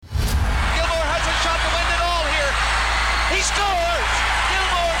scores!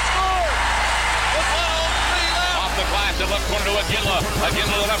 Gilmore scores! With 12, 3 left. Off the glass, the left corner to Aginla. Aginla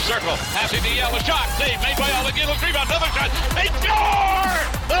to the left circle. Passing to Yell. A shot. Save made by Yell. Aginla. Rebound. Another shot. They score!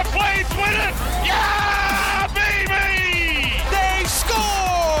 The Flames win it! Yeah, baby! They score!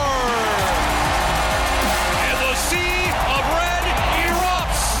 And the sea of red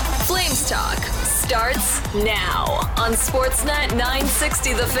erupts. Flames Talk starts now on Sportsnet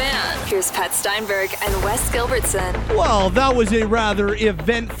 960 The Fan. Here's Pat Steinberg and Wes Gilbertson. Well, that was a rather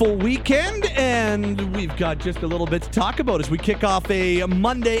eventful weekend, and we've got just a little bit to talk about as we kick off a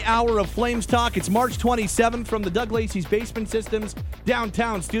Monday hour of Flames Talk. It's March 27th from the Doug Lacey's Basement Systems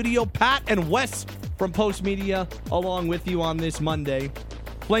downtown studio. Pat and Wes from Post Media along with you on this Monday.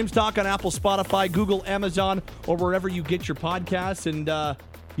 Flames Talk on Apple, Spotify, Google, Amazon, or wherever you get your podcasts. And,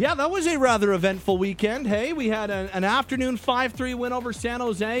 yeah, that was a rather eventful weekend. Hey, we had an afternoon 5-3 win over San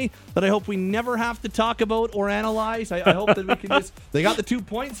Jose that I hope we never have to talk about or analyze. I hope that we can just... They got the 2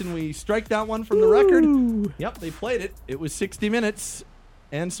 points and we strike that one from the record. Yep, they played it. It was 60 minutes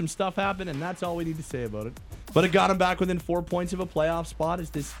and some stuff happened, and that's all we need to say about it. But it got them back within 4 points of a playoff spot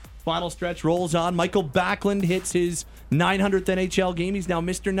as this final stretch rolls on. Michael Backlund hits his 900th NHL game. He's now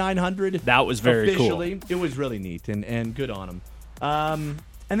Mr. 900. That was very officially. cool. It was really neat and good on him.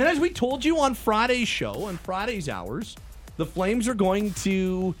 And then as we told you on Friday's show, on Friday's hours, the Flames are going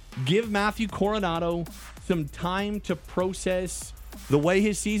to give Matthew Coronato some time to process the way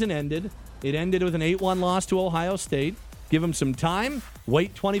his season ended. It ended with an 8-1 loss to Ohio State. Give him some time,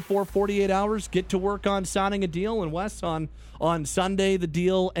 wait 24, 48 hours, get to work on signing a deal. And Wes, on Sunday, the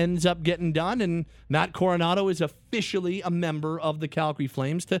deal ends up getting done, and Matt Coronato is officially a member of the Calgary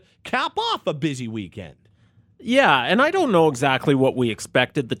Flames to cap off a busy weekend. Yeah, and I don't know exactly what we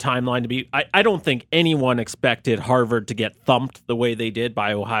expected the timeline to be. I don't think anyone expected Harvard to get thumped the way they did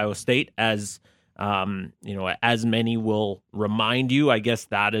by Ohio State, as as many will remind you. I guess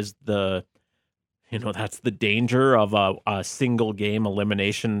that is that's the danger of a single game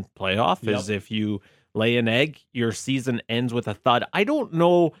elimination playoff. Is if you lay an egg, your season ends with a thud. I don't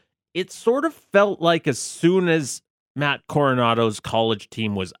know. It sort of felt like as soon as Matt Coronato's college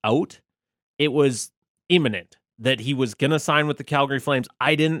team was out, it was imminent that he was going to sign with the Calgary Flames.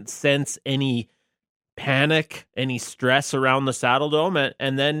 I didn't sense any panic, any stress around the Saddledome.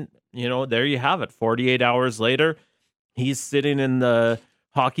 And then, there you have it. 48 hours later, he's sitting in the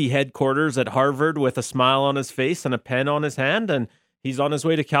hockey headquarters at Harvard with a smile on his face and a pen on his hand. And he's on his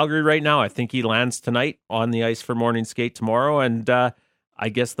way to Calgary right now. I think he lands tonight on the ice for morning skate tomorrow. And I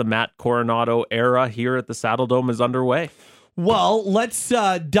guess the Matt Coronato era here at the Saddledome is underway. Well, let's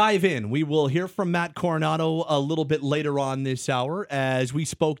dive in. We will hear from Matt Coronato a little bit later on this hour as we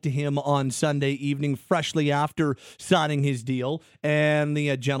spoke to him on Sunday evening, freshly after signing his deal. And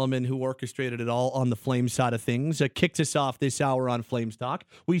the gentleman who orchestrated it all on the Flames side of things kicks us off this hour on Flames Talk.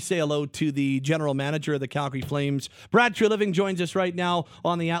 We say hello to the general manager of the Calgary Flames. Brad Treliving joins us right now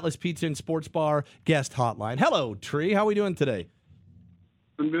on the Atlas Pizza and Sports Bar guest hotline. Hello, Tree. How are we doing today?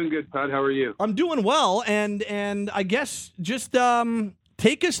 I'm doing good, Pat. How are you? I'm doing well, and I guess just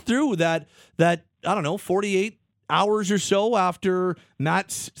take us through that 48 hours or so after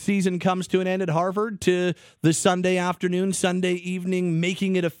Matt's season comes to an end at Harvard to the Sunday afternoon, Sunday evening,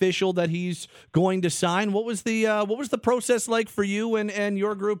 making it official that he's going to sign. What was the process like for you and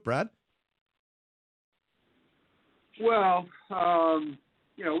your group, Brad? Well,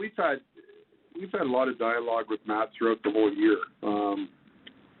 we've had a lot of dialogue with Matt throughout the whole year.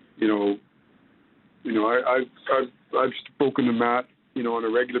 I've spoken to Matt, on a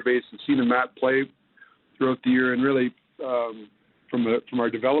regular basis, seen Matt play throughout the year, and really, from our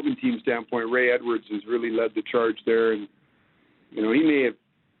development team standpoint, Ray Edwards has really led the charge there, and he may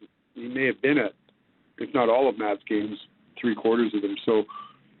have been at, if not all of Matt's games, 3/4 of them. So,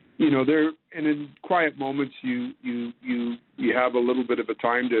 there, and in quiet moments, you have a little bit of a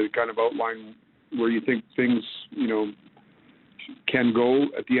time to kind of outline where you think things, can go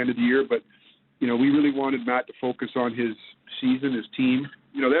at the end of the year, but we really wanted Matt to focus on his season, his team.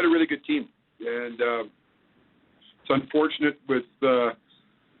 They had a really good team, and it's unfortunate with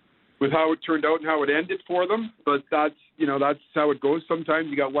how it turned out and how it ended for them. But that's how it goes. Sometimes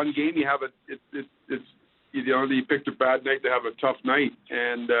you got one game, you have you picked a bad night to have a tough night,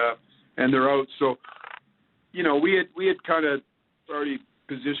 and they're out. So we had kind of already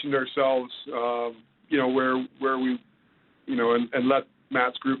positioned ourselves, where we. And let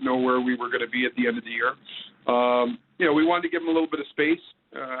Matt's group know where we were going to be at the end of the year. We wanted to give him a little bit of space.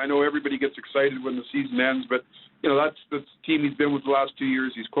 I know everybody gets excited when the season ends, but, that's the team he's been with the last 2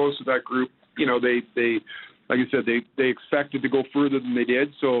 years. He's close to that group. They like I said, they expected to go further than they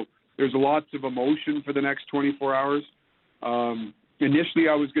did. So there's lots of emotion for the next 24 hours. Initially,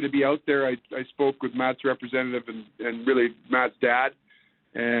 I was going to be out there. I spoke with Matt's representative and really Matt's dad.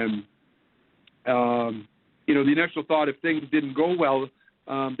 And, the initial thought, if things didn't go well,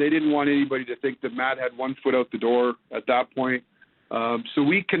 they didn't want anybody to think that Matt had one foot out the door at that point. So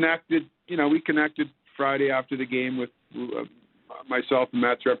we connected Friday after the game with myself and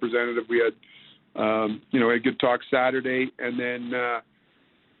Matt's representative. We had, a good talk Saturday. And then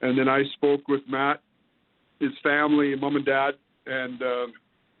I spoke with Matt, his family, mom and dad, and,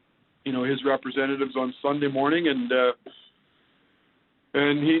 his representatives on Sunday morning. And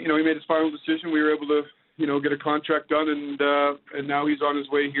he made his final decision. We were able to, get a contract done, and now he's on his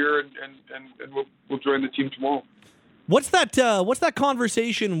way here, and we'll join the team tomorrow. What's that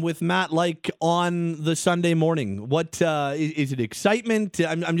conversation with Matt like on the Sunday morning? What is it? Excitement?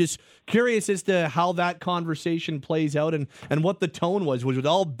 I'm just curious as to how that conversation plays out and what the tone was. Was it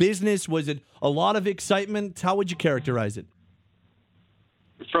all business? Was it a lot of excitement? How would you characterize it?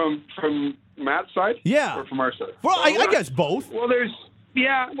 From Matt's side? Yeah. Or from our side? Well, I guess both. Well,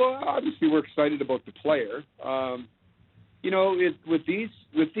 obviously we're excited about the player. With these,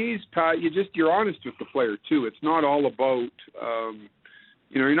 Pat, you're honest with the player too. It's not all about,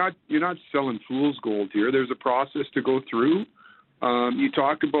 you're not selling fool's gold here. There's a process to go through. You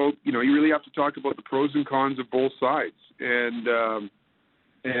talk about, you really have to talk about the pros and cons of both sides, and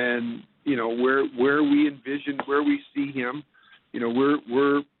where we envision, where we see him. We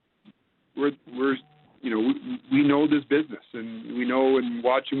know this business, and we know in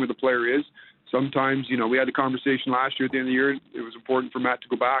watching where the player is. Sometimes, we had a conversation last year at the end of the year. It was important for Matt to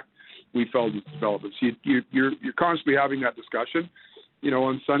go back. We felt his development. So you're constantly having that discussion.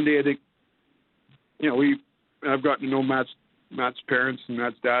 On Sunday, I think, I've gotten to know Matt's parents and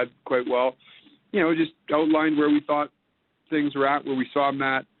Matt's dad quite well. Just outlined where we thought things were at, where we saw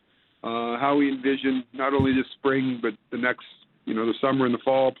Matt, how we envisioned not only this spring but the next, the summer and the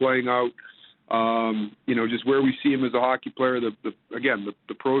fall playing out. Just where we see him as a hockey player, the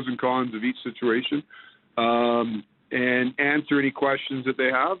pros and cons of each situation, and answer any questions that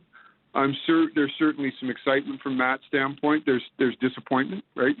they have. I'm sure there's certainly some excitement from Matt's standpoint. There's disappointment,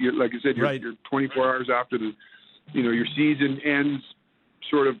 right? Like I said, you're 24 hours after your season ends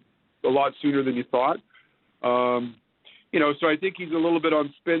sort of a lot sooner than you thought. So I think he's a little bit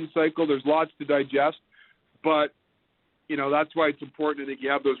on spin cycle. There's lots to digest, but that's why it's important that you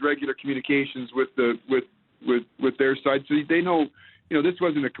have those regular communications with their side, so they know. This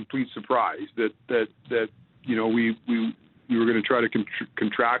wasn't a complete surprise that we were going to try to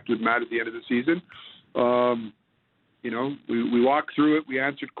contract with Matt at the end of the season. We walked through it. We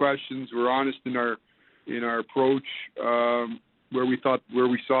answered questions. We're honest in our approach, where we saw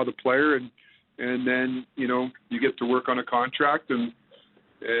the player, and then you get to work on a contract, and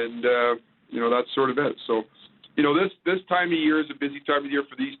that's sort of it. So. This time of year is a busy time of year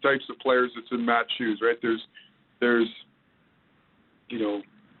for these types of players. It's in Matt's shoes, right? They're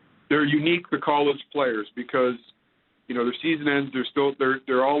unique to college players because, their season ends.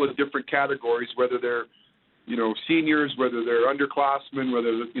 They're all in different categories, whether they're, seniors, whether they're underclassmen,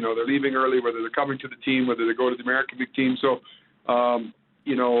 whether, they're leaving early, whether they're coming to the team, whether they go to the American League team. So,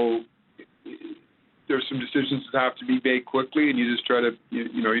 there's some decisions that have to be made quickly, and you just try to,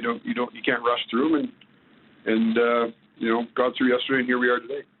 you can't rush through them, and got through yesterday, and here we are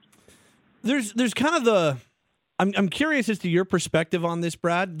today. There's kind of I'm curious as to your perspective on this,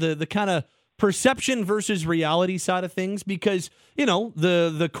 Brad, the kind of perception versus reality side of things, because,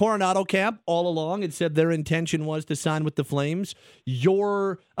 the Coronato camp all along had said their intention was to sign with the Flames.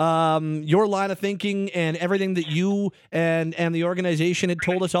 Your line of thinking and everything that you and the organization had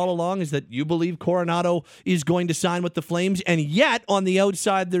told us all along is that you believe Coronato is going to sign with the Flames, and yet on the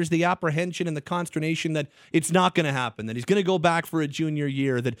outside there's the apprehension and the consternation that it's not going to happen, that he's going to go back for a junior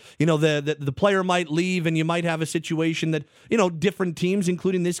year, that the player might leave, and you might have a situation that different teams,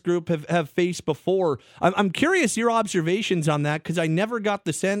 including this group, have faced before. I'm curious your observations on that, because I never got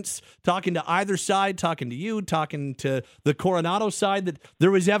the sense, talking to either side, talking to you, talking to the Coronato side, that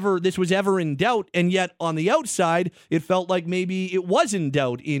this was ever in doubt, and yet on the outside it felt like maybe it was in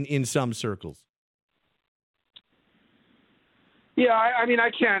doubt in some circles. Yeah, I mean,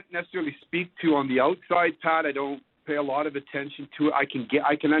 I can't necessarily speak to on the outside, Pat. I don't pay a lot of attention to it. I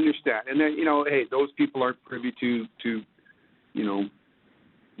can understand, and then hey, those people aren't privy to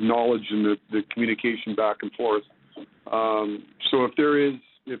knowledge and the communication back and forth. So if there's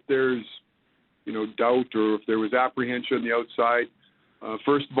doubt, or if there was apprehension on the outside,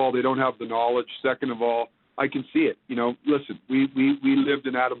 first of all, they don't have the knowledge. Second of all, I can see it. Listen, we lived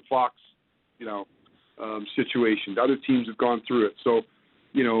in Adam Fox, situation. Other teams have gone through it. So,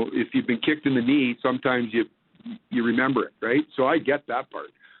 if you've been kicked in the knee, sometimes you you remember it, right? So I get that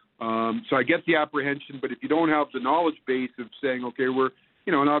part. So I get the apprehension, but if you don't have the knowledge base of saying, okay,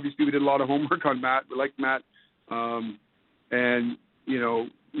 and obviously we did a lot of homework on Matt. We like Matt. And,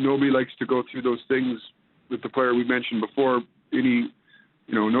 nobody likes to go through those things with the player we mentioned before.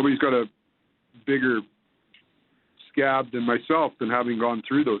 Nobody's got a bigger scab than myself than having gone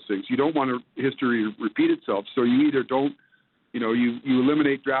through those things. You don't want history to repeat itself. So you either don't, you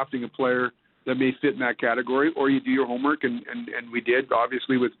eliminate drafting a player that may fit in that category, or you do your homework, and we did,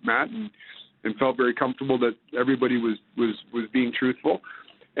 obviously, with Matt, and felt very comfortable that everybody was being truthful.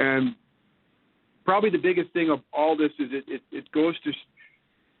 And probably the biggest thing of all this is it goes to,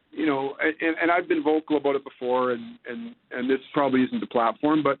 and I've been vocal about it before, and this probably isn't the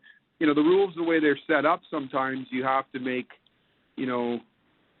platform, but, the rules, the way they're set up, sometimes you have to make,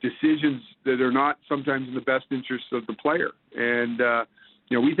 decisions that are not sometimes in the best interest of the player. And,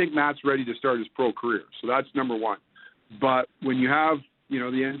 we think Matt's ready to start his pro career. So that's number one. But when you have, the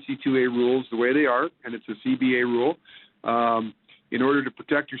NC2A rules the way they are, and it's a CBA rule, in order to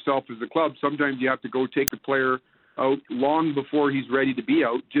protect yourself as a club, sometimes you have to go take the player out long before he's ready to be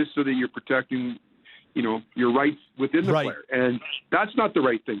out, just so that you're protecting, your rights within the player. And that's not the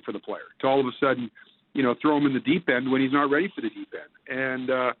right thing for the player to all of a sudden, throw him in the deep end when he's not ready for the deep end. And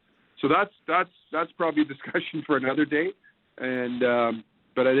so that's probably a discussion for another day. And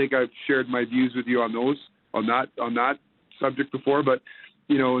but I think I've shared my views with you on that subject before. But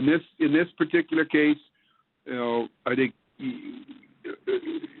in this particular case, I think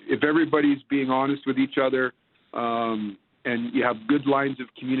if everybody's being honest with each other, and you have good lines of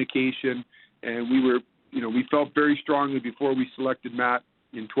communication, and we felt very strongly before we selected Matt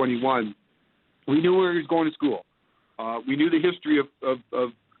in 21. We knew where he was going to school. We knew the history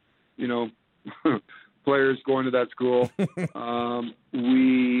of players going to that school.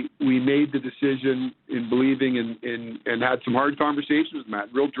 We made the decision in believing and had some hard conversations with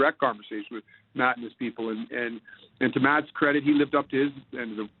Matt, real direct conversations with Matt and his people. And to Matt's credit, he lived up to his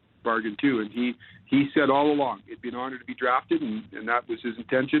end of the bargain too. And he said all along it'd be an honor to be drafted, and that was his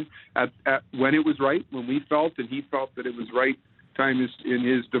intention at when it was right, when we felt and he felt that it was right time in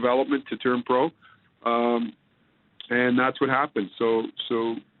his development to turn pro. And that's what happened. So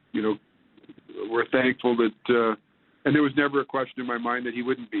we're thankful that, and there was never a question in my mind that he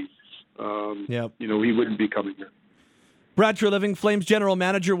wouldn't be. He wouldn't be coming here. Brad Treliving, Flames general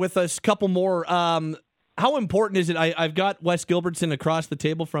manager, with us. Couple more. How important is it? I've got Wes Gilbertson across the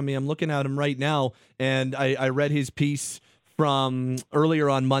table from me. I'm looking at him right now, and I read his piece from earlier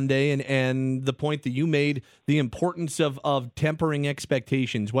on Monday, and the point that you made, the importance of tempering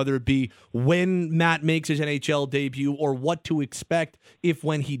expectations, whether it be when Matt makes his NHL debut or what to expect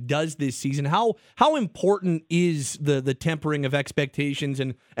when he does this season. How important is the tempering of expectations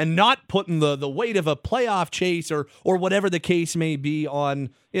and not putting the weight of a playoff chase or whatever the case may be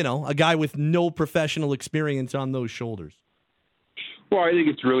on, a guy with no professional experience on those shoulders? Well, I think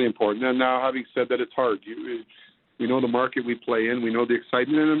it's really important. And now, having said that, it's hard. We know the market we play in. We know the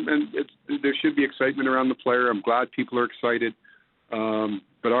excitement, and there should be excitement around the player. I'm glad people are excited,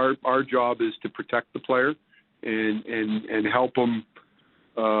 but our job is to protect the player and help him,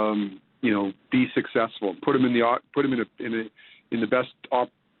 be successful. Put him in the best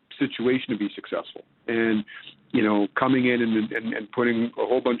situation to be successful. And coming in and putting a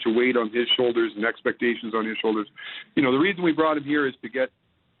whole bunch of weight on his shoulders and expectations on his shoulders. The reason we brought him here is to get,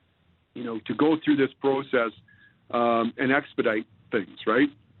 to go through this process. And expedite things, right?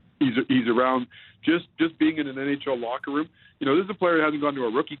 He's around just being in an NHL locker room. This is a player that hasn't gone to a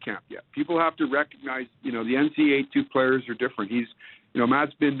rookie camp yet. People have to recognize, the NCAA2 players are different. He's,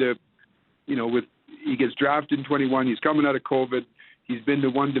 Matt's been to, he gets drafted in 21. He's coming out of COVID. He's been to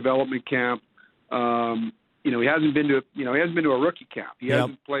one development camp. He hasn't been to a rookie camp. He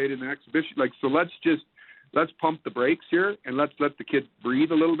hasn't played in an exhibition. So let's pump the brakes here and let's let the kid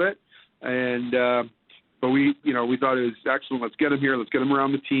breathe a little bit. And, but we thought it was excellent. Let's get him here. Let's get him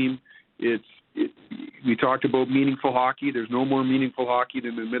around the team. We talked about meaningful hockey. There's no more meaningful hockey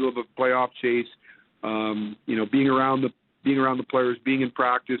than in the middle of a playoff chase. Being around the players, being in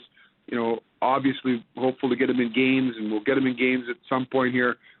practice. Obviously hopeful to get him in games, and we'll get him in games at some point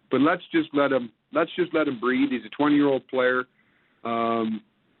here. But let's just let him breathe. He's a 20-year-old player,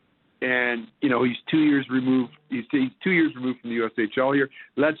 and he's 2 years removed. He's 2 years removed from the USHL here.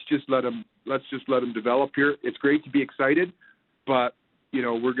 Let's just let him develop here. It's great to be excited, but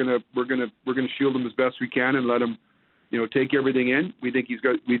we're gonna shield him as best we can and let him take everything in. We think he's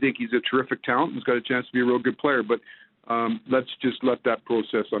a terrific talent and he's got a chance to be a real good player. But let's just let that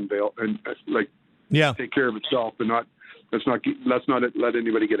process unveil and take care of itself, and let's not let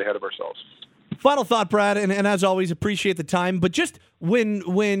anybody get ahead of ourselves. Final thought, Brad, and as always, appreciate the time. But just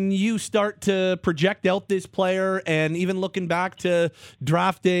when you start to project out this player, and even looking back to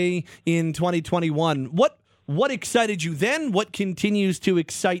draft day in 2021, what excited you then? What continues to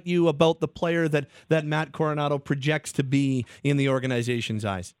excite you about the player that Matt Coronato projects to be in the organization's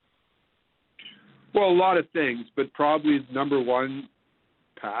eyes? Well, a lot of things, but probably number one,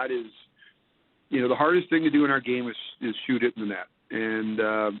 Pat, is the hardest thing to do in our game is shoot it in the net, and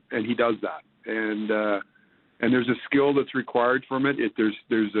he does that, and there's a skill that's required from it.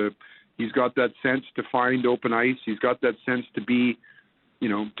 He's got that sense to find open ice. He's got that sense to be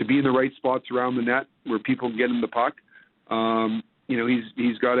in the right spots around the net where people can get him the puck.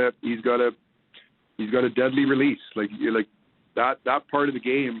 He's got a deadly release. Like that part of the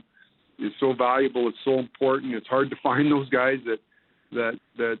game is so valuable. It's so important. It's hard to find those guys that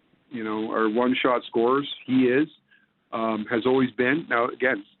are one-shot scorers. He has always been. Now,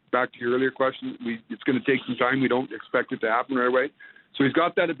 again, back to your earlier question, it's going to take some time. We don't expect it to happen right away. So he's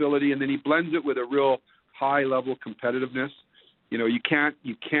got that ability, and then he blends it with a real high-level competitiveness. You can't,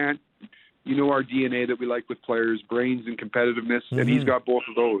 our DNA that we like with players, brains and competitiveness, and he's got both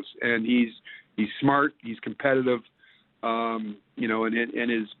of those. And he's smart, he's competitive, and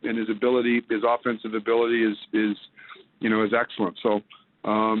his ability, his offensive ability is excellent. So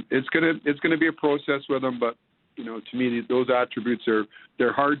it's gonna be a process with him, but to me those attributes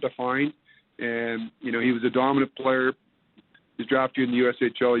they're hard to find. And he was a dominant player. He's drafted in the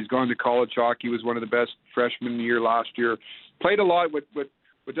USHL. He's gone to college hockey. He was one of the best freshmen in the year last year. Played a lot. What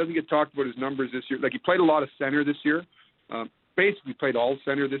doesn't get talked about his numbers this year. Like, he played a lot of center this year. Basically played all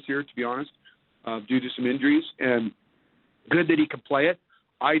center this year, to be honest, due to some injuries. And good that he can play it.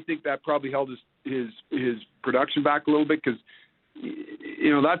 I think that probably held his production back a little bit, because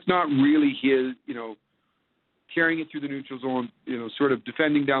that's not really his. Carrying it through the neutral zone, sort of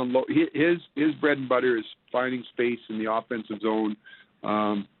defending down low. His bread and butter is finding space in the offensive zone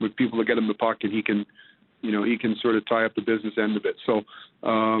with people to get him the puck, and he can sort of tie up the business end of it. So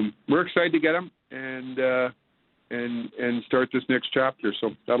we're excited to get him and start this next chapter.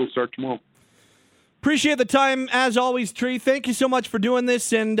 So that'll start tomorrow. Appreciate the time, as always, Tree. Thank you so much for doing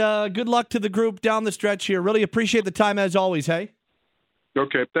this, and good luck to the group down the stretch here. Really appreciate the time, as always, hey?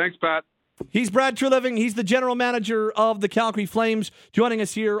 Okay, thanks, Pat. He's Brad Treliving. He's the general manager of the Calgary Flames, joining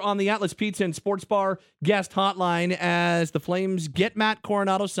us here on the Atlas Pizza and Sports Bar guest hotline as the Flames get Matt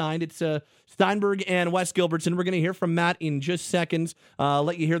Coronato signed. It's Steinberg and Wes Gilbertson. We're going to hear from Matt in just seconds.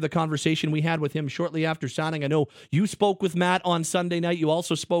 Let you hear the conversation we had with him shortly after signing. I know you spoke with Matt on Sunday night. You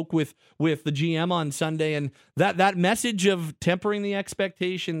also spoke with the GM on Sunday, and that message of tempering the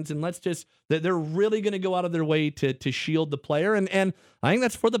expectations, and that they're really going to go out of their way to shield the player, and I think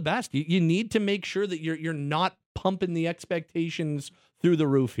that's for the best. You need to make sure that you're not pumping the expectations through the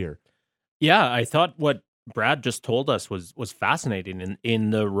roof here. Yeah, I thought what Brad just told us was fascinating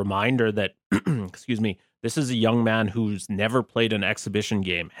in the reminder that, excuse me, this is a young man who's never played an exhibition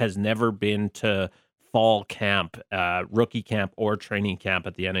game, has never been to fall camp, rookie camp, or training camp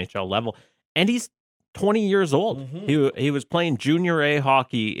at the NHL level, and he's 20 years old. Mm-hmm. He was playing junior A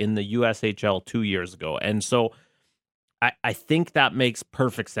hockey in the USHL 2 years ago, and so I think that makes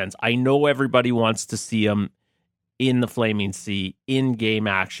perfect sense. I know everybody wants to see him in the Flaming Sea, in game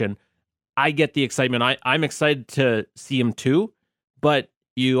action. I get the excitement. I'm excited to see him too, but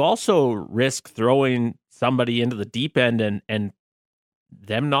you also risk throwing somebody into the deep end and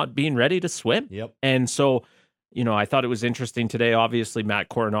them not being ready to swim. Yep. And so, I thought it was interesting today. Obviously, Matt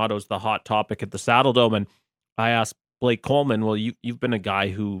Coronato's the hot topic at the Saddle Dome, and I asked Blake Coleman, well, you've been a guy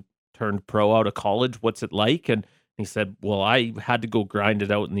who turned pro out of college. What's it like? And he said, well, I had to go grind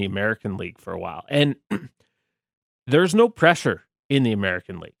it out in the American League for a while. And there's no pressure in the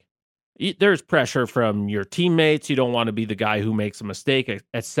American League. There's pressure from your teammates. You don't want to be the guy who makes a mistake,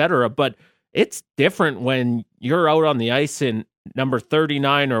 etc. But it's different when you're out on the ice in number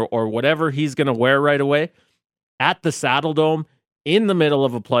 39 or whatever he's going to wear right away at the Saddle Dome in the middle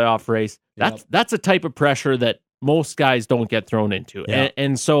of a playoff race. That's a type of pressure that most guys don't get thrown into. Yep.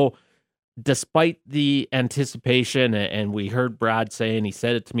 And so despite the anticipation, and we heard Brad say, and he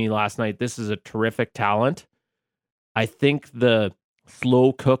said it to me last night, this is a terrific talent. I think the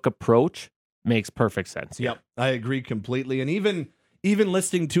slow cook approach makes perfect sense. Yep, I agree completely. And even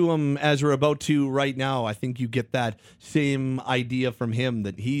listening to him as we're about to right now, I think you get that same idea from him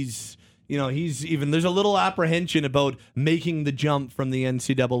that he's there's a little apprehension about making the jump from the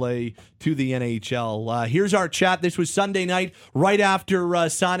NCAA to the NHL. Here's our chat. This was Sunday night, right after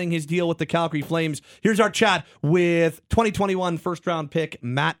signing his deal with the Calgary Flames. Here's our chat with 2021 first-round pick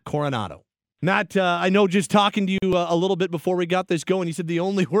Matt Coronato. Matt, I know just talking to you a little bit before we got this going, you said the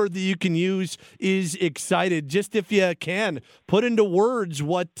only word that you can use is excited. Just if you can, put into words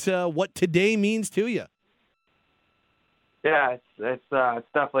what today means to you. Yeah, it's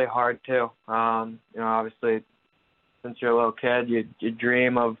definitely hard too. Obviously, since you're a little kid, you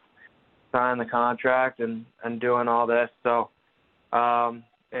dream of signing the contract and doing all this. So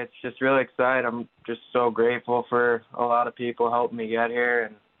it's just really exciting. I'm just so grateful for a lot of people helping me get here,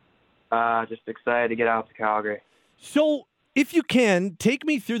 and just excited to get out to Calgary. So if you can, take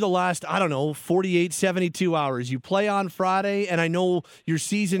me through the last, 48, 72 hours. You play on Friday, and I know your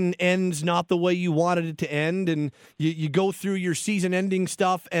season ends not the way you wanted it to end, and you go through your season-ending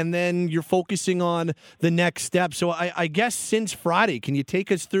stuff, and then you're focusing on the next step. So I guess since Friday, can you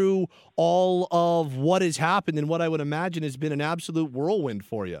take us through all of what has happened and what I would imagine has been an absolute whirlwind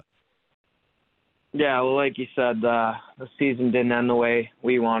for you? Yeah, well, like you said, the season didn't end the way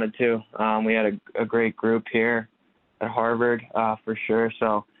we wanted to. We had a great group here at Harvard, for sure.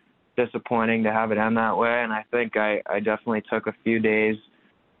 So disappointing to have it end that way. And I think I definitely took a few days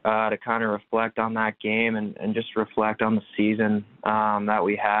to kind of reflect on that game and just reflect on the season that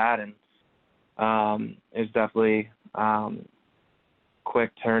we had. And it was definitely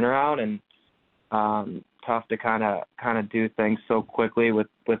quick turnaround and tough to kind of do things so quickly with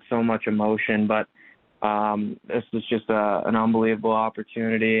so much emotion. But this was just an unbelievable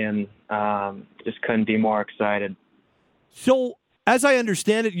opportunity, and just couldn't be more excited. So, as I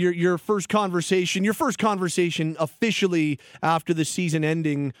understand it, your first conversation officially after the season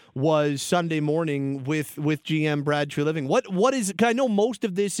ending was Sunday morning with GM Brad Treliving. What is? 'Cause I know most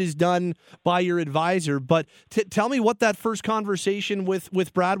of this is done by your advisor, but tell me what that first conversation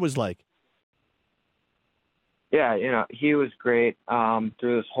with Brad was like. Yeah, he was great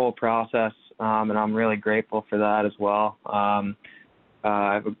through this whole process, and I'm really grateful for that as well.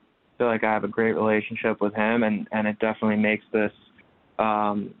 I feel like I have a great relationship with him, and it definitely makes this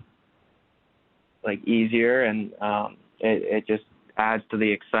easier, and it just adds to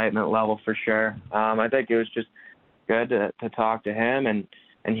the excitement level for sure. I think it was just good to talk to him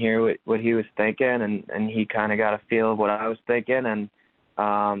and hear what he was thinking, and he kind of got a feel of what I was thinking, and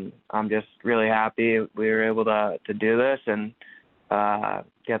I'm just really happy we were able to do this and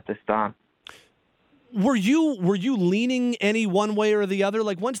get this done. Were you leaning any one way or the other?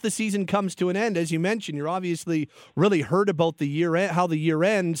 Like, once the season comes to an end, as you mentioned, you're obviously really hurt about the year, how the year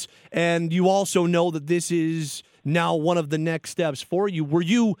ends, and you also know that this is now one of the next steps for you. Were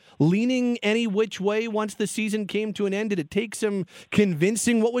you leaning any which way once the season came to an end? Did it take some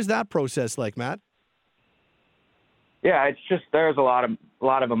convincing? What was that process like, Matt? Yeah, it's just there's a lot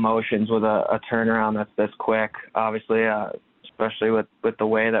of emotions with a turnaround that's this quick. Obviously, especially with the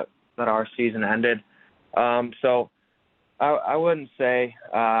way that our season ended. So I wouldn't say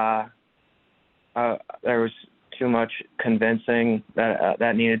there was too much convincing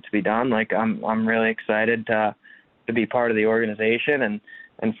that needed to be done. Like, I'm really excited to be part of the organization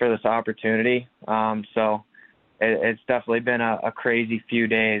and for this opportunity. So it's definitely been a crazy few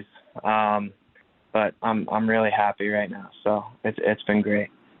days. But I'm really happy right now. So it's been great.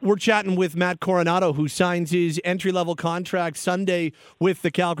 We're chatting with Matt Coronato, who signs his entry-level contract Sunday with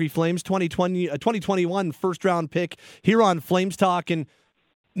the Calgary Flames, 2021 first-round pick here on Flames Talk. And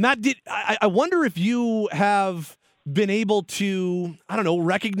Matt, I wonder if you have been able to,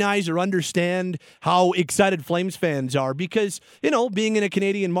 recognize or understand how excited Flames fans are, because, being in a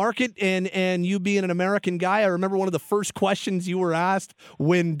Canadian market and you being an American guy, I remember one of the first questions you were asked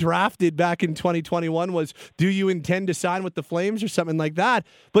when drafted back in 2021 was, do you intend to sign with the Flames or something like that?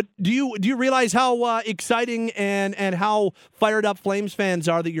 But do you realize how exciting and how fired up Flames fans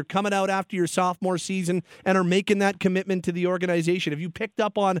are that you're coming out after your sophomore season and are making that commitment to the organization? Have you picked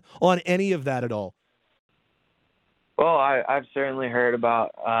up on any of that at all? Well, I've certainly heard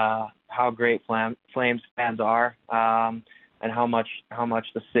about how great Flames fans are, and how much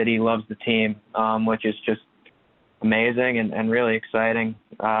the city loves the team, which is just amazing and really exciting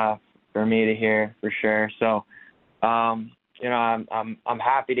for me to hear for sure. So, I'm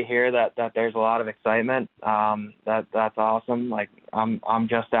happy to hear that there's a lot of excitement. That's awesome. Like, I'm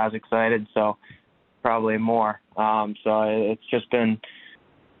just as excited, so probably more. So it's just been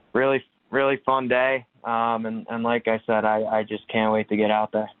really fun day. And like I said, I just can't wait to get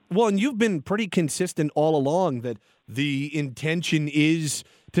out there. Well, and you've been pretty consistent all along that the intention is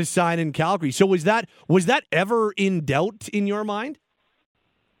to sign in Calgary. So was that ever in doubt in your mind?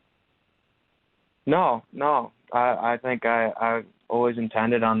 No. I think I always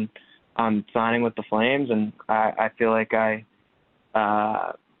intended on signing with the Flames, and I feel like I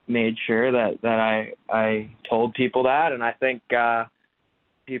made sure that I told people that, and I think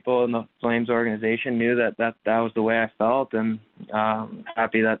people in the Flames organization knew that was the way I felt, and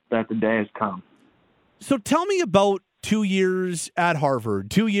happy that the day has come. So tell me about 2 years at Harvard,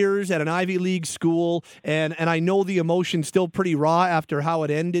 2 years at an Ivy League school, and I know the emotion's still pretty raw after how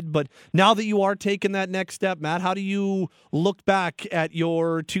it ended, but now that you are taking that next step, Matt, how do you look back at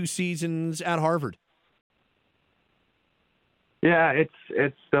your 2 seasons at Harvard? Yeah,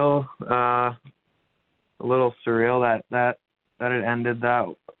 it's still a little surreal that it ended that,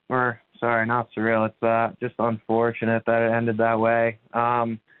 or sorry, not surreal. It's just unfortunate that it ended that way.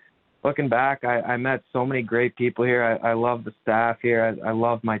 Looking back, I met so many great people here. I love the staff here. I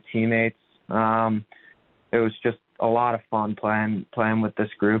love my teammates. It was just a lot of fun playing with this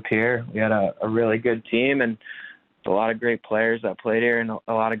group here. We had a really good team and a lot of great players that played here and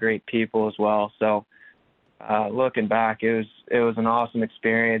a lot of great people as well. So looking back, it was an awesome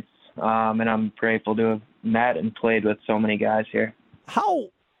experience, and I'm grateful to have met and played with so many guys here.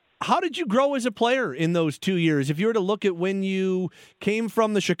 How did you grow as a player in those 2 years? If you were to look at when you came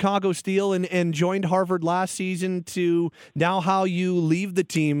from the Chicago Steel and joined Harvard last season to now how you leave the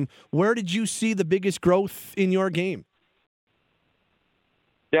team, where did you see the biggest growth in your game?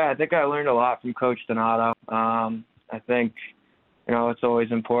 Yeah, I think I learned a lot from Coach Donato. I think, it's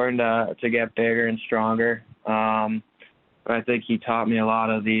always important to get bigger and stronger. But I think he taught me a lot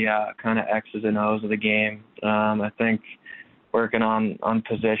of the kind of X's and O's of the game. I think working on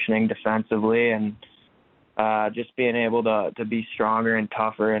positioning defensively and just being able to be stronger and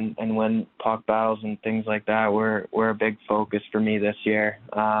tougher and win puck battles and things like that were a big focus for me this year.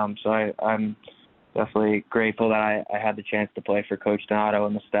 So I'm definitely grateful that I had the chance to play for Coach Donato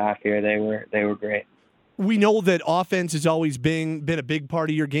and the staff here. They were great. We know that offense has always been a big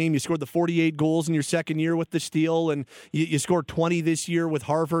part of your game. You scored the 48 goals in your second year with the Steel, and you scored 20 this year with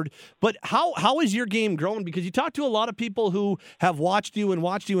Harvard. But how is your game growing? Because you talk to a lot of people who have watched you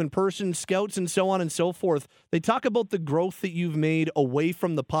in person, scouts and so on and so forth. They talk about the growth that you've made away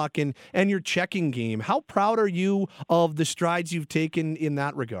from the puck and your checking game. How proud are you of the strides you've taken in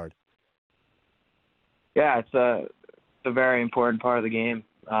that regard? Yeah, it's a very important part of the game.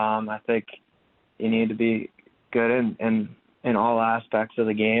 I think you need to be good in all aspects of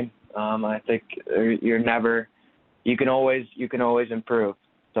the game. I think you can always improve.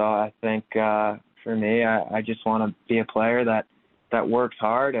 So I think for me, I just want to be a player that works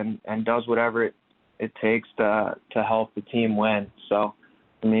hard and does whatever it takes to help the team win. So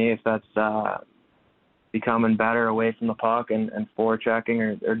for me, if that's becoming better away from the puck and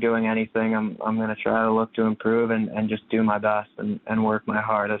forechecking or doing anything, I'm going to try to look to improve and just do my best and work my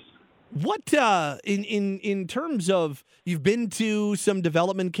hardest. What in terms of, you've been to some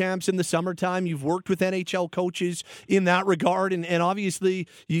development camps in the summertime, you've worked with NHL coaches in that regard, and obviously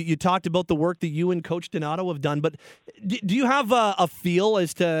you talked about the work that you and Coach Donato have done, but do you have a feel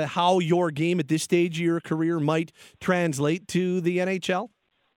as to how your game at this stage of your career might translate to the NHL?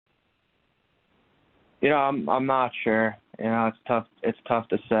 I'm not sure. It's tough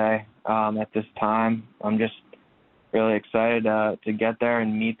to say at this time. I'm just really excited to get there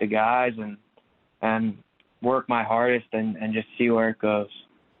and meet the guys and work my hardest and just see where it goes.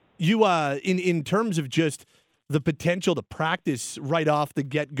 You in terms of just the potential to practice right off the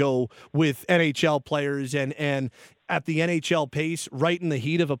get-go with NHL players and at the NHL pace right in the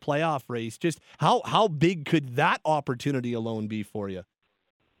heat of a playoff race, just how big could that opportunity alone be for you?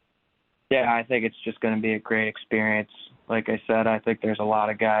 Yeah, I think it's just going to be a great experience. Like I said, I think there's a lot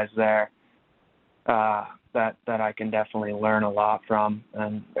of guys there that I can definitely learn a lot from.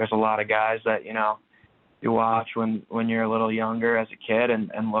 And there's a lot of guys that, you watch when you're a little younger as a kid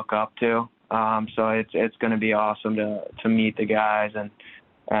and look up to. So it's going to be awesome to meet the guys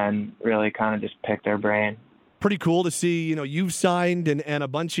and really kind of just pick their brain. Pretty cool to see, you've signed and a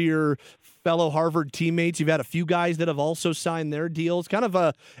bunch of your fellow Harvard teammates. You've had a few guys that have also signed their deals. Kind of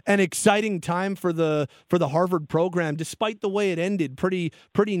an exciting time for the Harvard program, despite the way it ended. Pretty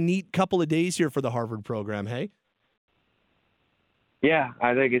neat couple of days here for the Harvard program, hey? Yeah,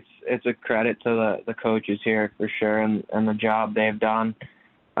 I think it's a credit to the coaches here for sure and the job they've done.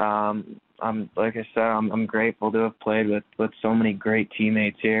 Like I said, I'm grateful to have played with so many great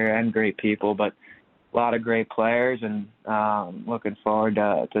teammates here and great people, but a lot of great players, and looking forward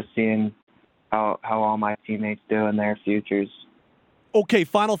to seeing how all my teammates do in their futures. Okay,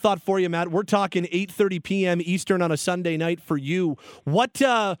 final thought for you, Matt. We're talking 8:30 p.m. Eastern on a Sunday night for you. What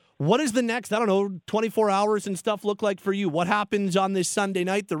is the next, 24 hours and stuff look like for you? What happens on this Sunday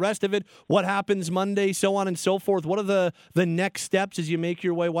night, the rest of it? What happens Monday, so on and so forth? What are the next steps as you make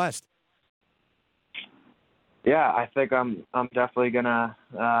your way west? Yeah, I think I'm definitely gonna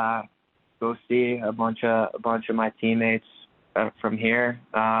go see a bunch of my teammates from here.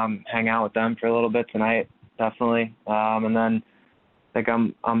 Hang out with them for a little bit tonight, definitely. And then I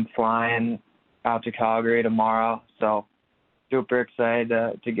think I'm flying out to Calgary tomorrow, so super excited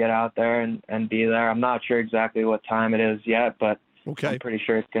to get out there and be there. I'm not sure exactly what time it is yet, but I'm pretty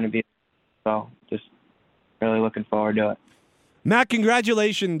sure it's going to be. So just really looking forward to it. Matt,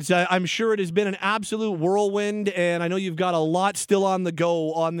 congratulations. I'm sure it has been an absolute whirlwind, and I know you've got a lot still on the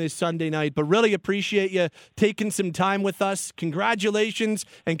go on this Sunday night, but really appreciate you taking some time with us. Congratulations,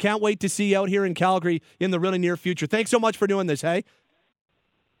 and can't wait to see you out here in Calgary in the really near future. Thanks so much for doing this, hey?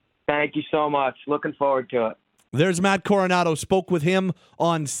 Thank you so much. Looking forward to it. There's Matt Coronato. Spoke with him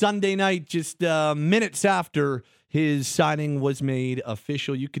on Sunday night, just minutes after his signing was made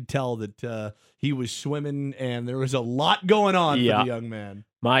official. You could tell that he was swimming, and there was a lot going on for the young man.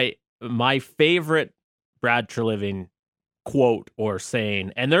 My favorite Brad Treliving quote or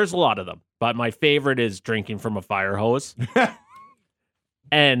saying, and there's a lot of them, but my favorite is drinking from a fire hose.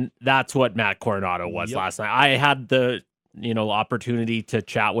 And that's what Matt Coronato was last night. I had the opportunity to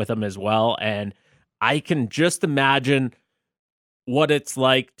chat with him as well, and I can just imagine what it's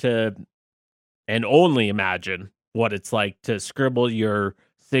like to, and only imagine what it's like to scribble your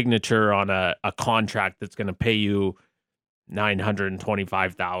signature on a contract that's going to pay you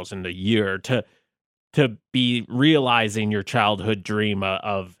 $925,000 a year, to be realizing your childhood dream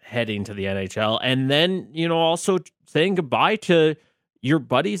of heading to the NHL, and then also saying goodbye to your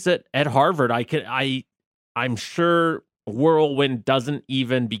buddies at Harvard. I'm sure whirlwind doesn't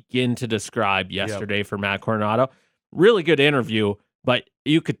even begin to describe yesterday for Matt Coronato. Really good interview, but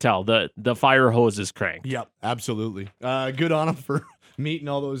you could tell the fire hose is cranked. Yep, absolutely. Good on him for meeting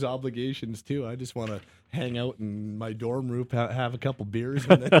all those obligations too. I just want to hang out in my dorm room, have a couple beers,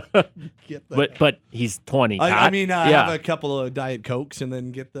 and then get the. But he's 20. Have a couple of Diet Cokes and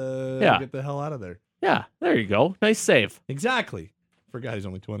then get the hell out of there. Yeah, there you go. Nice save. Exactly. Forgot he's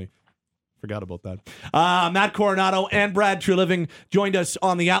only 20. Forgot about that. Matt Coronato and Brad Treliving joined us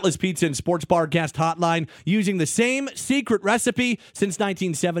on the Atlas Pizza and Sports Bar guest hotline using the same secret recipe since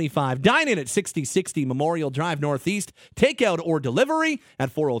 1975. Dine in at 6060 Memorial Drive Northeast. Takeout or delivery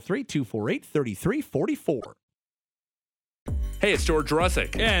at 403-248-3344. Hey, it's George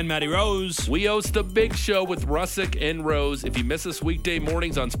Russick. And Matty Rose. We host The Big Show with Russick and Rose. If you miss us weekday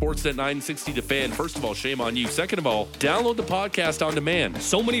mornings on Sportsnet 960 The Fan, first of all, shame on you. Second of all, download the podcast on demand.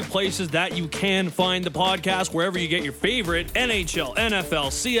 So many places that you can find the podcast, wherever you get your favorite NHL,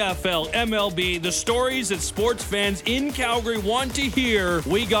 NFL, CFL, MLB, the stories that sports fans in Calgary want to hear.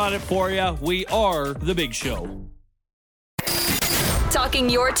 We got it for you. We are The Big Show. Talking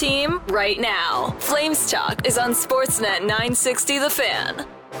your team right now. Flames Talk is on Sportsnet 960 The Fan.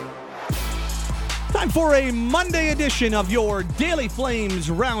 Time for a Monday edition of your Daily Flames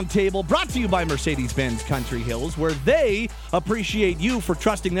Roundtable, brought to you by Mercedes-Benz Country Hills, where they appreciate you for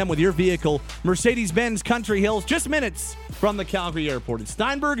trusting them with your vehicle. Mercedes-Benz Country Hills, just minutes from the Calgary airport. It's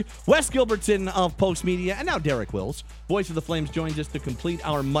Steinberg, Wes Gilbertson of Post Media, and now Derek Wills, voice of the Flames, joins us to complete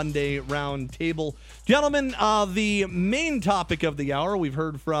our Monday Roundtable. Gentlemen, the main topic of the hour, we've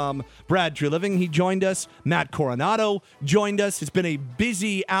heard from Brad Treliving. He joined us. Matt Coronato joined us. It's been a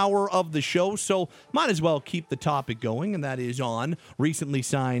busy hour of the show, so might as well keep the topic going, and that is on recently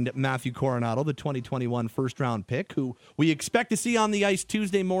signed Matthew Coronato, the 2021 first-round pick, who we expect to see on the ice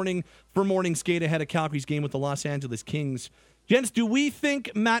Tuesday morning for morning skate ahead of Calgary's game with the Los Angeles Kings. Gents, do we think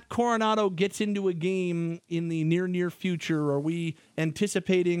Matt Coronato gets into a game in the near future? Are we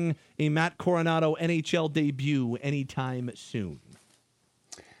anticipating a Matt Coronato NHL debut anytime soon?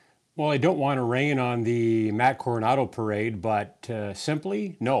 Well, I don't want to rain on the Matt Coronato parade, but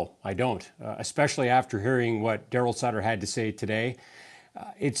simply, no, I don't, especially after hearing what Darryl Sutter had to say today.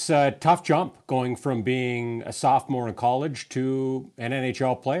 It's a tough jump going from being a sophomore in college to an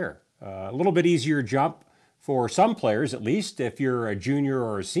NHL player. A little bit easier jump for some players, at least, if you're a junior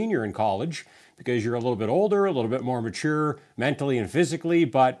or a senior in college, because you're a little bit older, a little bit more mature mentally and physically.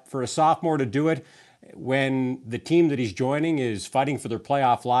 But for a sophomore to do it when the team that he's joining is fighting for their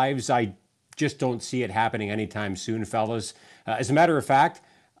playoff lives, I just don't see it happening anytime soon, fellas. As a matter of fact,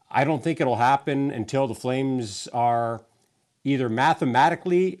 I don't think it'll happen until the Flames are either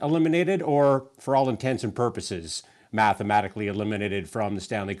mathematically eliminated or, for all intents and purposes, mathematically eliminated from the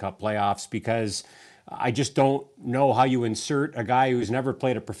Stanley Cup playoffs, because I just don't know how you insert a guy who's never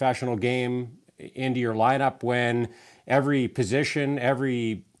played a professional game into your lineup when every position,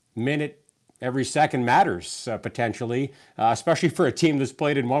 every minute, every second matters potentially, especially for a team that's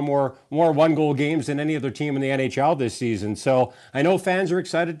played in more one-goal games than any other team in the NHL this season. So I know fans are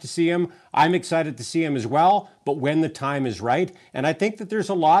excited to see him. I'm excited to see him as well, but when the time is right. And I think that there's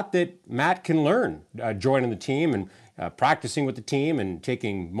a lot that Matt can learn joining the team. And practicing with the team and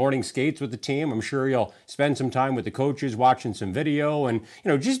taking morning skates with the team. I'm sure you'll spend some time with the coaches, watching some video, and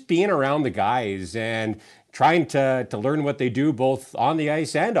just being around the guys and trying to learn what they do both on the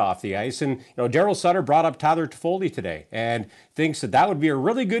ice and off the ice. And Daryl Sutter brought up Tyler Toffoli today and thinks that would be a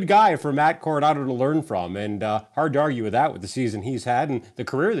really good guy for Matt Coronato to learn from. And hard to argue with that with the season he's had and the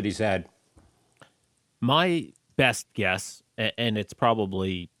career that he's had. My best guess, and it's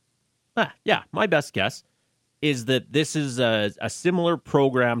probably, my best guess is that this is a similar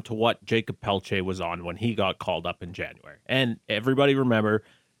program to what Jacob Pelche was on when he got called up in January. And everybody remember,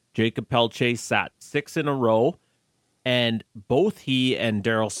 Jacob Pelche sat 6 in a row, and both he and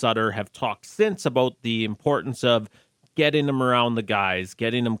Daryl Sutter have talked since about the importance of getting him around the guys,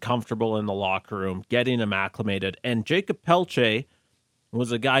 getting him comfortable in the locker room, getting him acclimated. And Jacob Pelche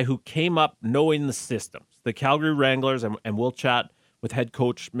was a guy who came up knowing the systems. The Calgary Wranglers, and we'll chat with head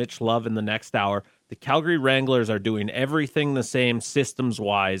coach Mitch Love in the next hour, the Calgary Wranglers are doing everything the same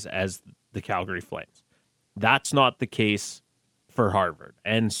systems-wise as the Calgary Flames. That's not the case for Harvard.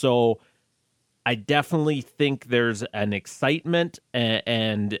 And so I definitely think there's an excitement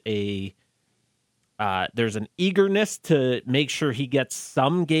and there's an eagerness to make sure he gets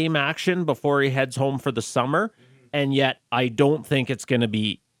some game action before he heads home for the summer. And yet I don't think it's going to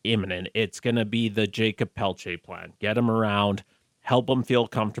be imminent. It's going to be the Jacob Pelche plan. Get him around, help him feel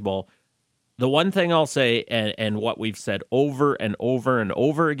comfortable. The one thing I'll say, and what we've said over and over and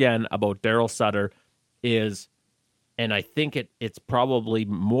over again about Daryl Sutter is, and I think it's probably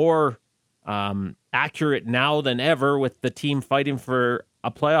more accurate now than ever with the team fighting for a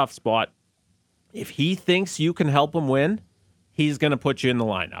playoff spot. If he thinks you can help him win, he's going to put you in the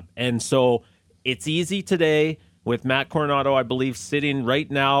lineup. And so it's easy today with Matt Coronato, I believe, sitting right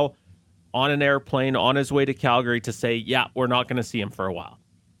now on an airplane on his way to Calgary to say, yeah, we're not going to see him for a while.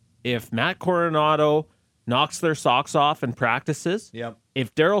 If Matt Coronato knocks their socks off and practices,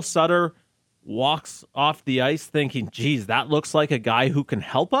 if Daryl Sutter walks off the ice thinking, geez, that looks like a guy who can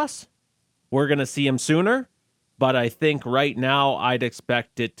help us, we're going to see him sooner. But I think right now I'd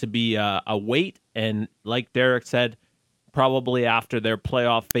expect it to be a wait. And like Derek said, probably after their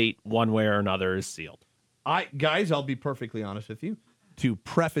playoff fate, one way or another, is sealed. Guys, I'll be perfectly honest with you. To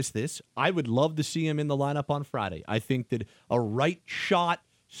preface this, I would love to see him in the lineup on Friday. I think that a right shot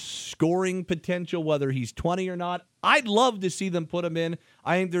scoring potential, whether he's 20 or not, I'd love to see them put him in.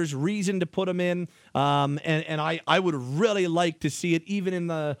 I think there's reason to put him in, and I would really like to see it even in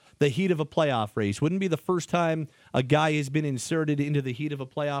the heat of a playoff race. Wouldn't be the first time a guy has been inserted into the heat of a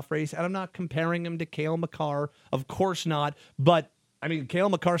playoff race, and I'm not comparing him to Cale Makar, of course not, but I mean, Cale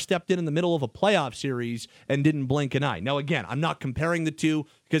Makar stepped in the middle of a playoff series and didn't blink an eye. Now, again, I'm not comparing the two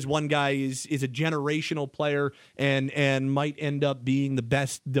because one guy is a generational player and might end up being the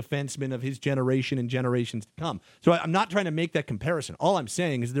best defenseman of his generation and generations to come. So I'm not trying to make that comparison. All I'm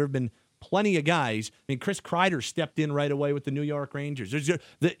saying is there have been plenty of guys. I mean, Chris Kreider stepped in right away with the New York Rangers.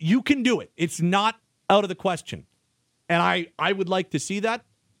 You can do it. It's not out of the question. And I would like to see that.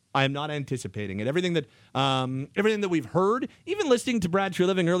 I am not anticipating it. Everything that we've heard, even listening to Brad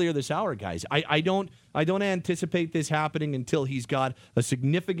Treliving earlier this hour, guys, I don't anticipate this happening until he's got a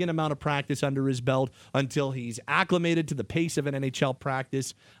significant amount of practice under his belt, until he's acclimated to the pace of an NHL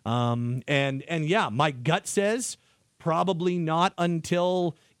practice. And yeah, my gut says probably not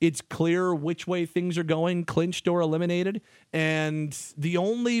until it's clear which way things are going, clinched or eliminated. And the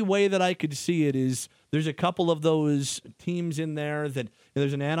only way that I could see it is there's a couple of those teams in there that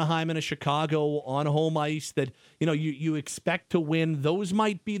there's an Anaheim and a Chicago on home ice that you expect to win. Those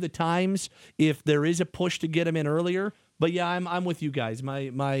might be the times if there is a push to get them in earlier. But yeah, I'm with you guys.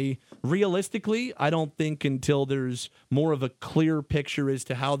 My realistically, I don't think until there's more of a clear picture as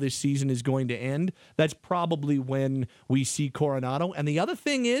to how this season is going to end, that's probably when we see Coronato. And the other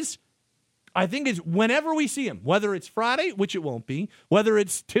thing is, I think is whenever we see him, whether it's Friday, which it won't be, whether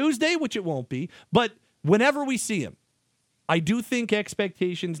it's Tuesday, which it won't be, but whenever we see him, I do think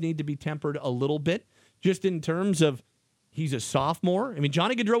expectations need to be tempered a little bit, just in terms of he's a sophomore. I mean,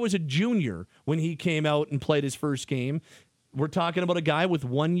 Johnny Gaudreau was a junior when he came out and played his first game. We're talking about a guy with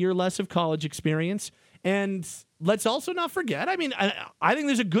 1 year less of college experience. And let's also not forget, I mean, I think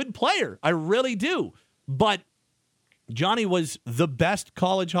there's a good player. I really do. But Johnny was the best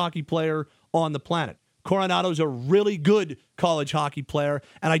college hockey player on the planet. Coronato's a really good college hockey player.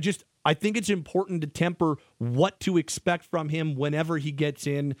 And I think it's important to temper what to expect from him whenever he gets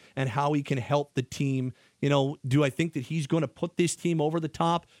in and how he can help the team. Do I think that he's going to put this team over the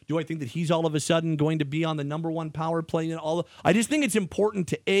top? Do I think that he's all of a sudden going to be on the number one power play? I just think it's important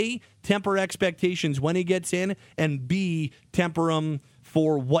to A, temper expectations when he gets in, and B, temper them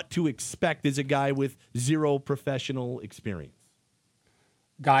for what to expect as a guy with zero professional experience?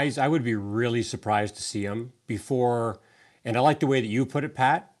 Guys, I would be really surprised to see him before, and I like the way that you put it,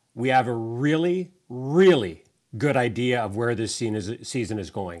 Pat. We have a really, really good idea of where this season is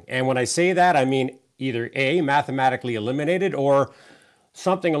going. And when I say that, I mean either A, mathematically eliminated, or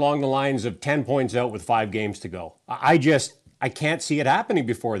something along the lines of 10 points out with 5 games to go. I can't see it happening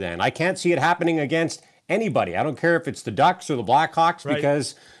before then. I can't see it happening against anybody. I don't care if it's the Ducks or the Blackhawks, right,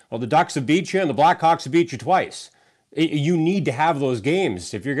 because, well, the Ducks have beat you and the Blackhawks have beat you twice. You need to have those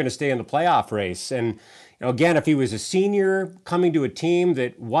games if you're going to stay in the playoff race. And again, if he was a senior coming to a team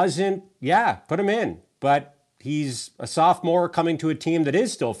that wasn't, put him in. But he's a sophomore coming to a team that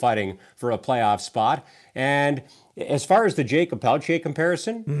is still fighting for a playoff spot. And as far as the Jacob Pelche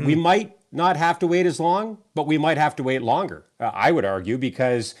comparison, we might not have to wait as long, but we might have to wait longer, I would argue,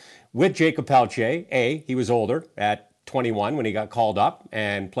 because with Jacob Pelche, A, he was older at 21 when he got called up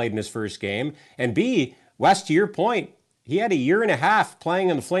and played in his first game. And B, Wes, to your point, he had a year and a half playing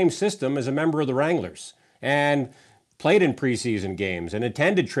in the Flames system as a member of the Wranglers and played in preseason games and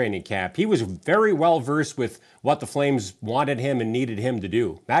attended training camp. He was very well versed with what the Flames wanted him and needed him to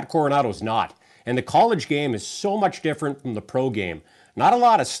do. Matt Coronato's not. And the college game is so much different from the pro game. Not a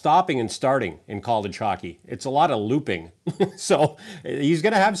lot of stopping and starting in college hockey. It's a lot of looping. So he's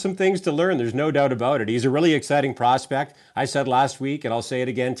going to have some things to learn. There's no doubt about it. He's a really exciting prospect. I said last week, and I'll say it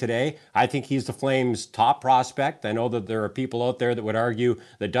again today, I think he's the Flames' top prospect. I know that there are people out there that would argue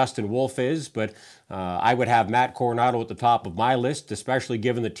that Dustin Wolf is, but I would have Matt Coronato at the top of my list, especially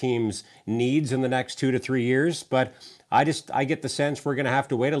given the team's needs in the next 2 to 3 years. But I get the sense we're going to have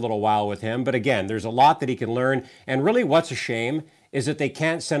to wait a little while with him. But again, there's a lot that he can learn. And really what's a shame is that they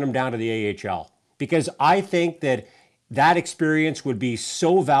can't send him down to the AHL, because I think that experience would be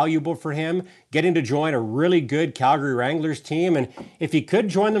so valuable for him, getting to join a really good Calgary Wranglers team. And if he could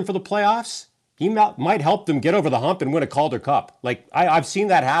join them for the playoffs, he might help them get over the hump and win a Calder Cup. Like I've seen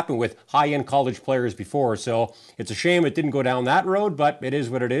that happen with high-end college players before. So it's a shame it didn't go down that road, but it is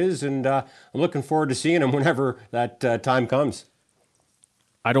what it is. And I'm looking forward to seeing him whenever that time comes.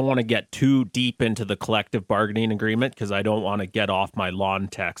 I don't want to get too deep into the collective bargaining agreement because I don't want to get off my lawn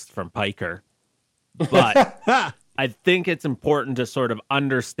text from Piker. But I think it's important to sort of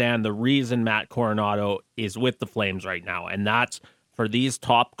understand the reason Matt Coronato is with the Flames right now. And that's for these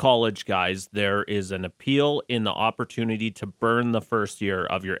top college guys, there is an appeal in the opportunity to burn the first year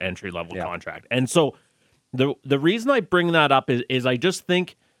of your entry-level contract. And so the reason I bring that up is I just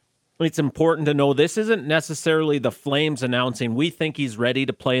think it's important to know this isn't necessarily the Flames announcing we think he's ready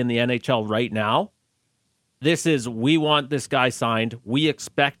to play in the NHL right now. This is, we want this guy signed. We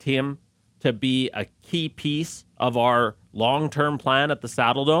expect him to be a key piece of our long-term plan at the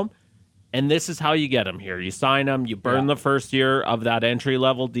Saddledome. And this is how you get him here. You sign him, you burn the first year of that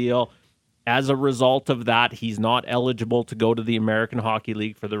entry-level deal. As a result of that, he's not eligible to go to the American Hockey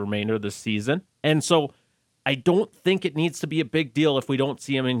League for the remainder of the season. And so I don't think it needs to be a big deal if we don't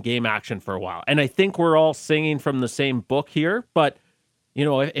see him in game action for a while. And I think we're all singing from the same book here. But, you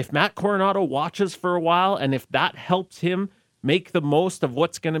know, if Matt Coronato watches for a while and if that helps him make the most of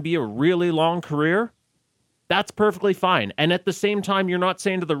what's going to be a really long career, that's perfectly fine. And at the same time, you're not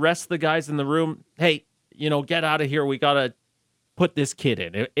saying to the rest of the guys in the room, hey, you know, get out of here. We got to put this kid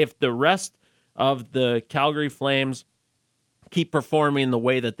in. If the rest of the Calgary Flames keep performing the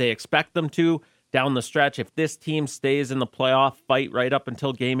way that they expect them to down the stretch, if this team stays in the playoff fight right up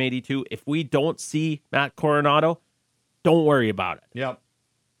until game 82, if we don't see Matt Coronato, don't worry about it. Yep.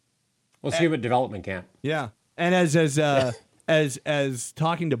 We'll see him at development camp. Yeah. And as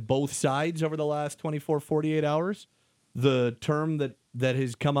talking to both sides over the last 24, 48 hours, the term that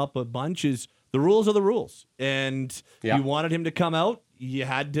has come up a bunch is the rules are the rules. And you wanted him to come out.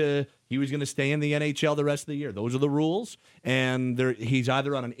 He was going to stay in the NHL the rest of the year. Those are the rules. And he's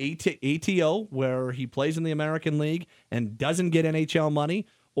either on an ATO, where he plays in the American League and doesn't get NHL money,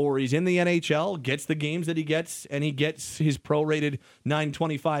 or he's in the NHL, gets the games that he gets, and he gets his prorated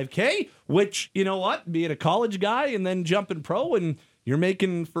 $925K, which, you know what, being a college guy and then jumping pro, and you're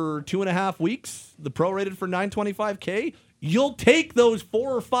making for 2.5 weeks the prorated for $925K, you'll take those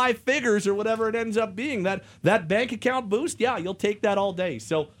 4 or 5 figures or whatever it ends up being. That bank account boost, you'll take that all day.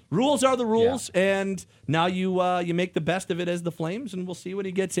 So rules are the rules, and now you make the best of it as the Flames, and we'll see when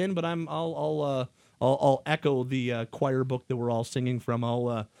he gets in. But I'll echo the choir book that we're all singing from.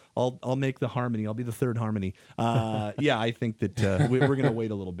 I'll make the harmony. I'll be the third harmony. I think that we're going to wait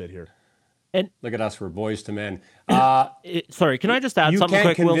a little bit here. And look at us, we're boys to men. Sorry, can I just add something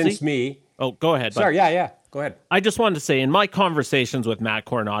quick, Wilsey? You can't convince me. Oh, go ahead. Sorry, go ahead. I just wanted to say, in my conversations with Matt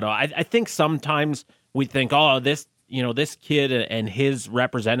Coronato, I think sometimes we think, this kid and his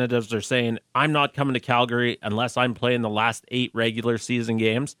representatives are saying, I'm not coming to Calgary unless I'm playing the last 8 regular season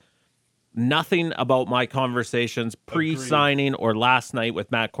games. Nothing about my conversations pre-signing or last night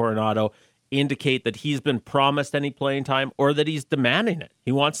with Matt Coronato indicate that he's been promised any playing time or that he's demanding it.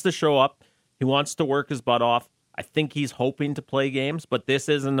 He wants to show up. He wants to work his butt off. I think he's hoping to play games, but this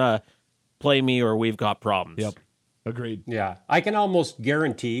isn't a play me or we've got problems. Yep. Agreed. Yeah. I can almost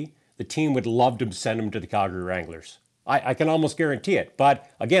guarantee the team would love to send him to the Calgary Wranglers. I can almost guarantee it.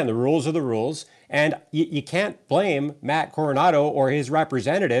 But again, the rules are the rules. And you can't blame Matt Coronato or his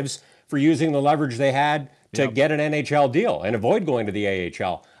representatives for using the leverage they had to get an NHL deal and avoid going to the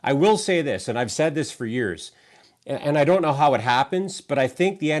AHL. I will say this, and I've said this for years, and I don't know how it happens, but I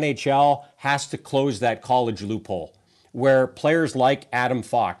think the NHL has to close that college loophole where players like Adam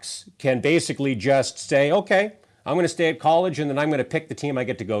Fox can basically just say, okay, I'm going to stay at college and then I'm going to pick the team I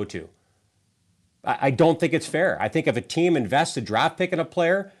get to go to. I don't think it's fair. I think if a team invests a draft pick in a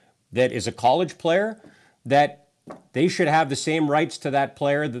player that is a college player, that they should have the same rights to that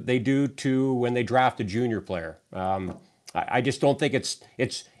player that they do to when they draft a junior player. I just don't think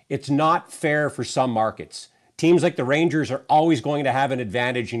it's not fair for some markets. Teams like the Rangers are always going to have an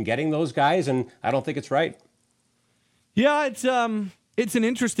advantage in getting those guys, and I don't think it's right. Yeah, it's an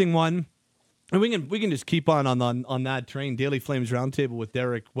interesting one. And we can just keep on that train. Daily Flames Roundtable with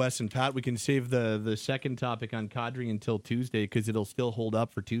Derek, Wes, and Pat. We can save the second topic on Kadri until Tuesday because it'll still hold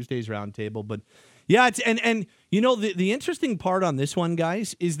up for Tuesday's roundtable. But yeah, it's and the interesting part on this one,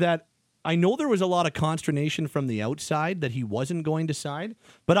 guys, is that I know there was a lot of consternation from the outside that he wasn't going to sign,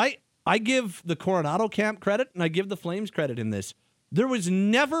 but I give the Coronato camp credit and I give the Flames credit in this. There was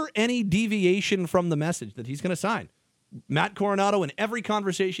never any deviation from the message that he's going to sign. Matt Coronato, in every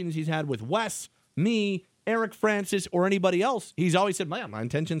conversation he's had with Wes, me, Eric Francis, or anybody else, he's always said, my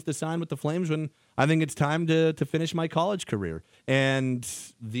intention's to sign with the Flames when I think it's time to finish my college career. And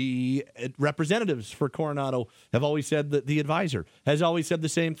the representatives for Coronato have always said that the advisor has always said the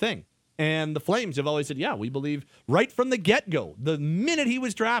same thing. And the Flames have always said, yeah, we believe right from the get-go, the minute he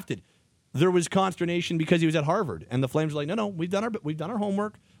was drafted, there was consternation because he was at Harvard. And the Flames were like, no, we've done our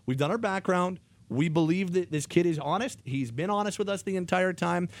homework, we've done our background. We believe that this kid is honest. He's been honest with us the entire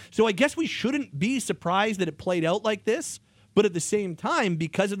time. So I guess we shouldn't be surprised that it played out like this. But at the same time,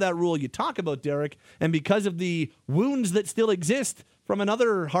 because of that rule you talk about, Derek, and because of the wounds that still exist from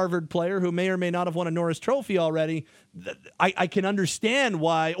another Harvard player who may or may not have won a Norris Trophy already, I can understand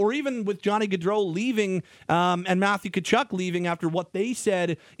why, or even with Johnny Gaudreau leaving and Matthew Tkachuk leaving after what they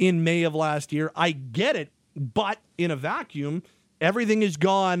said in May of last year, I get it. But in a vacuum, everything is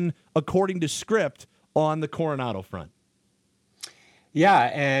gone according to script on the Coronato front. Yeah,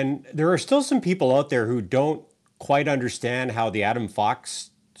 and there are still some people out there who don't quite understand how the Adam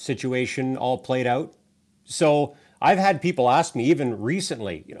Fox situation all played out. So I've had people ask me even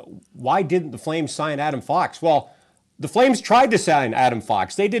recently, why didn't the Flames sign Adam Fox? Well, the Flames tried to sign Adam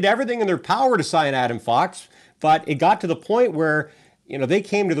Fox. They did everything in their power to sign Adam Fox, but it got to the point where they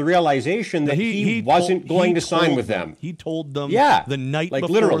came to the realization that he wasn't going to sign with them. He told them the night before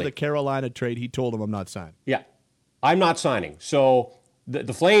literally. the Carolina trade, he told them, I'm not signing. Yeah, I'm not signing. So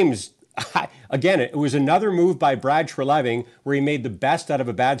the Flames, again, it was another move by Brad Treliving where he made the best out of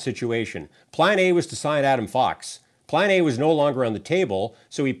a bad situation. Plan A was to sign Adam Fox. Plan A was no longer on the table,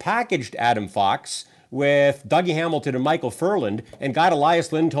 so he packaged Adam Fox with Dougie Hamilton and Michael Furland and got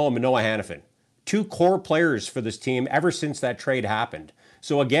Elias Lindholm and Noah Hannafin. 2 core players for this team ever since that trade happened.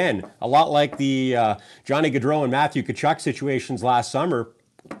 So again, a lot like the Johnny Gaudreau and Matthew Tkachuk situations last summer,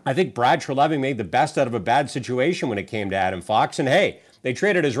 I think Brad Treliving made the best out of a bad situation when it came to Adam Fox. And hey, they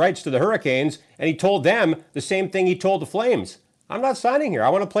traded his rights to the Hurricanes, and he told them the same thing he told the Flames. I'm not signing here. I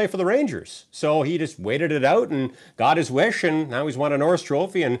want to play for the Rangers. So he just waited it out and got his wish, and now he's won a Norris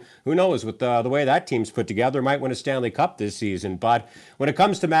Trophy, and who knows, with the way that team's put together, might win a Stanley Cup this season. But when it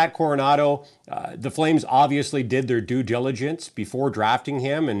comes to Matt Coronato, the Flames obviously did their due diligence before drafting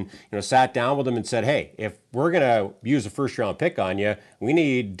him and sat down with him and said, hey, if we're going to use a first-round pick on you, we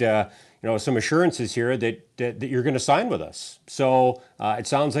need some assurances here that you're going to sign with us. So it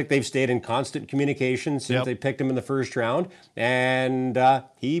sounds like they've stayed in constant communication since they picked him in the first round, and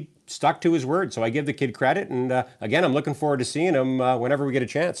he stuck to his word. So I give the kid credit, and again, I'm looking forward to seeing him whenever we get a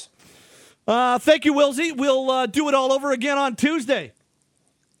chance. Thank you, Wilsey. We'll do it all over again on Tuesday.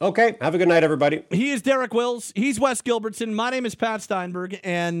 Okay, have a good night, everybody. He is Derek Wills. He's Wes Gilbertson. My name is Pat Steinberg.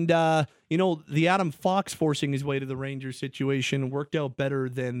 And, the Adam Fox forcing his way to the Rangers situation worked out better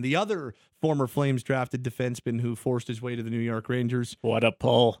than the other former Flames drafted defenseman who forced his way to the New York Rangers. What a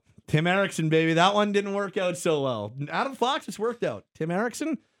pull. Tim Erickson, baby. That one didn't work out so well. Adam Fox, it's worked out. Tim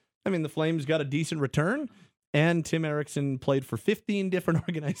Erickson, the Flames got a decent return. And Tim Erickson played for 15 different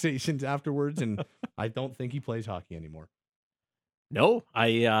organizations afterwards, and I don't think he plays hockey anymore. No,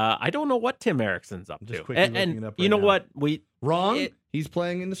 I don't know what Tim Erickson's up Just to. quickly And looking it up you right know now. what? Wrong. He's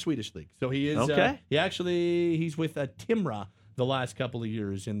playing in the Swedish league. So he is. Okay. He's with Timra the last couple of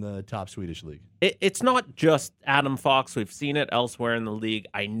years in the top Swedish league. It's not just Adam Fox. We've seen it elsewhere in the league.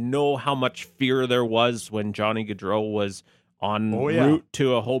 I know how much fear there was when Johnny Gaudreau was on route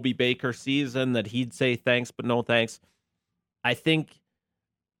to a Hobie Baker season, that he'd say thanks, but no thanks. I think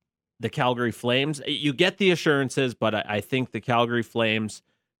the Calgary Flames, you get the assurances, but I think the Calgary Flames,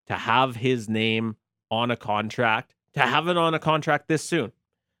 to have his name on a contract, to have it on a contract this soon,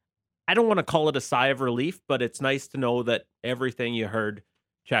 I don't want to call it a sigh of relief, but it's nice to know that everything you heard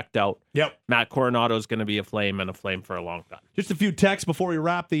checked out. Yep. Matt Coronato is going to be a Flame, and a Flame for a long time. Just a few texts before we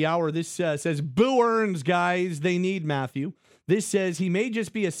wrap the hour. This says, Boo Earns, guys. They need Matthew. This says he may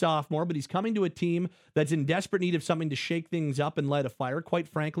just be a sophomore, but he's coming to a team that's in desperate need of something to shake things up and light a fire. Quite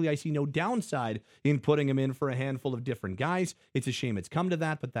frankly, I see no downside in putting him in for a handful of different guys. It's a shame it's come to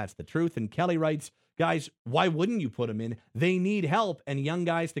that, but that's the truth. And Kelly writes, guys, why wouldn't you put him in? They need help, and young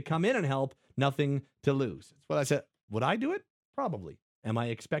guys to come in and help. Nothing to lose. That's what I said. Would I do it? Probably. Am I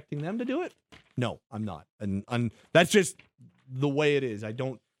expecting them to do it? No, I'm not. And that's just the way it is. I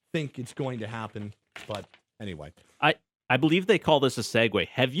don't think it's going to happen. But anyway. I believe they call this a segue.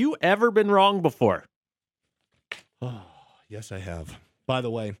 Have you ever been wrong before? Oh, yes, I have. By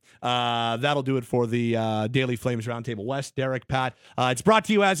the way, that'll do it for the Daily Flames Roundtable West. Derek, Pat. It's brought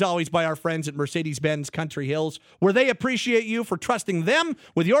to you, as always, by our friends at Mercedes-Benz Country Hills, where they appreciate you for trusting them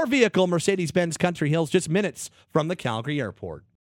with your vehicle. Mercedes-Benz Country Hills, just minutes from the Calgary airport.